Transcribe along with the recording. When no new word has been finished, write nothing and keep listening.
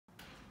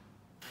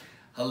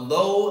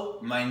Hello,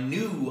 my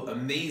new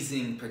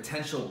amazing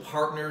potential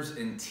partners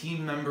and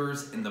team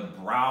members in the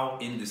brow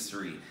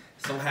industry.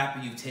 So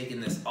happy you've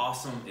taken this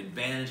awesome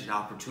advantage and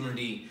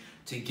opportunity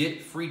to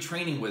get free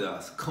training with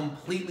us,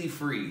 completely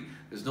free.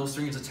 There's no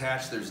strings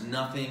attached, there's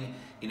nothing.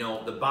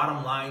 The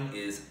bottom line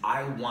is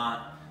I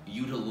want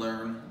you to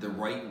learn the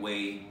right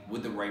way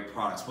with the right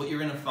products. What you're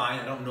gonna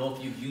find, I don't know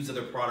if you've used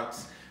other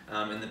products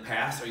in the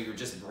past or you're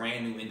just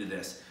brand new into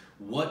this.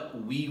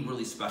 What we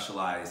really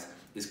specialize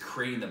is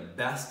creating the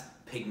best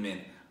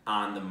pigment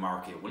on the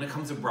market. When it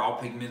comes to brow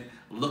pigment,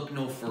 look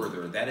no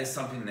further. That is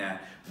something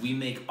that we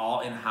make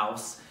all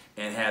in-house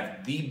and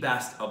have the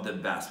best of the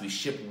best. We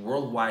ship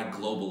worldwide,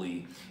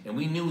 globally, and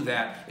we knew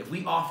that if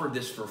we offered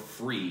this for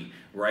free,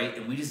 right,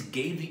 and we just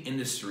gave the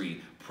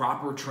industry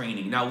proper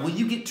training. Now, will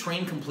you get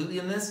trained completely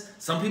in this?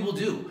 Some people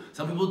do.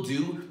 Some people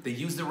do. They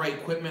use the right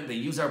equipment, they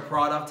use our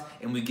product,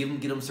 and we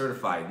get them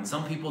certified. And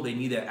some people, they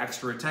need that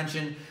extra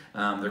attention.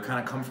 They're kind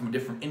of coming from a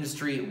different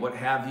industry, what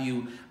have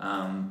you.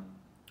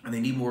 And they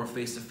need more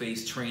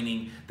face-to-face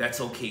training, that's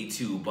okay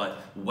too.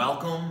 But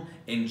welcome,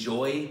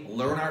 enjoy,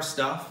 learn our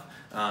stuff,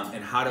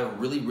 and how to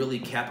really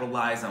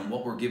capitalize on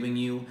what we're giving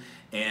you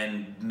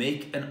and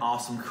make an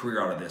awesome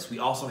career out of this. We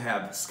also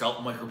have scalp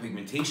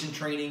micropigmentation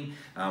training.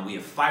 We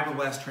have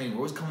fiberglass training. We're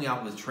always coming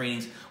out with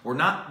trainings. We're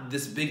not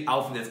this big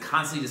outfit that's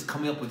constantly just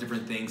coming up with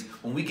different things.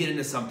 When we get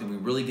into something, we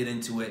really get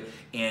into it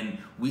and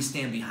we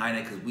stand behind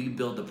it because we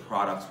build the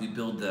products, we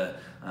build the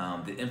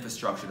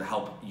infrastructure to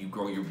help you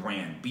grow your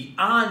brand.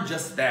 Beyond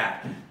just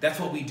that, that's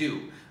what we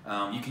do.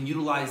 You can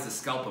utilize the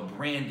SCALPA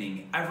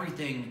branding,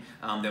 everything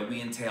that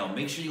we entail.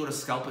 Make sure you go to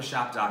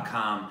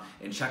scalpashop.com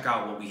and check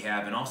out what we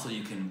have, and also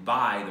you can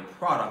buy the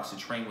products to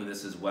train with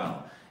us as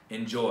well.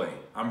 Enjoy.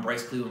 I'm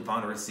Bryce Cleveland,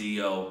 founder and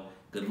CEO.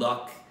 Good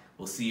luck.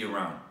 We'll see you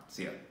around.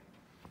 See ya.